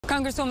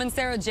Congresswoman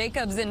Sarah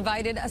Jacobs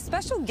invited a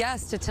special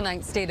guest to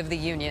tonight's State of the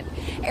Union.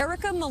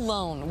 Erika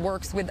Malone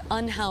works with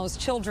unhoused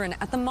children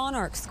at the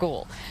Monarch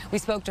School. We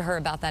spoke to her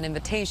about that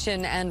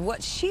invitation and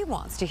what she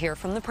wants to hear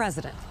from the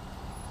president.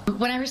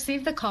 When I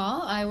received the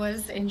call, I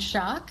was in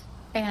shock,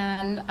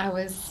 and I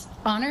was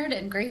honored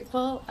and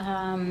grateful.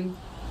 And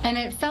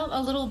it felt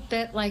a little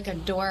bit like a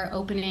door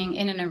opening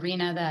in an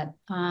arena that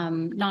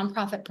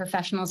nonprofit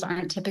professionals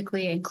aren't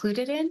typically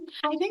included in.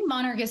 I think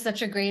Monarch is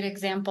such a great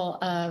example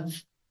of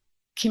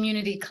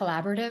community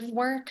collaborative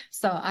work.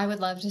 So I would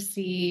love to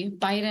see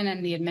Biden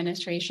and the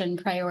administration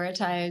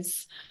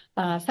prioritize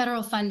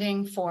federal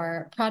funding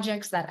for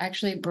projects that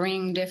actually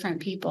bring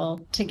different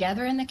people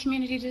together in the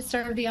community to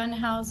serve the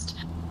unhoused.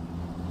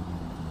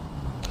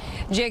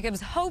 Jacobs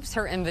hopes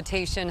her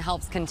invitation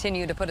helps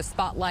continue to put a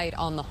spotlight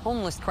on the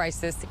homeless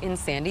crisis in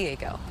San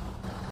Diego.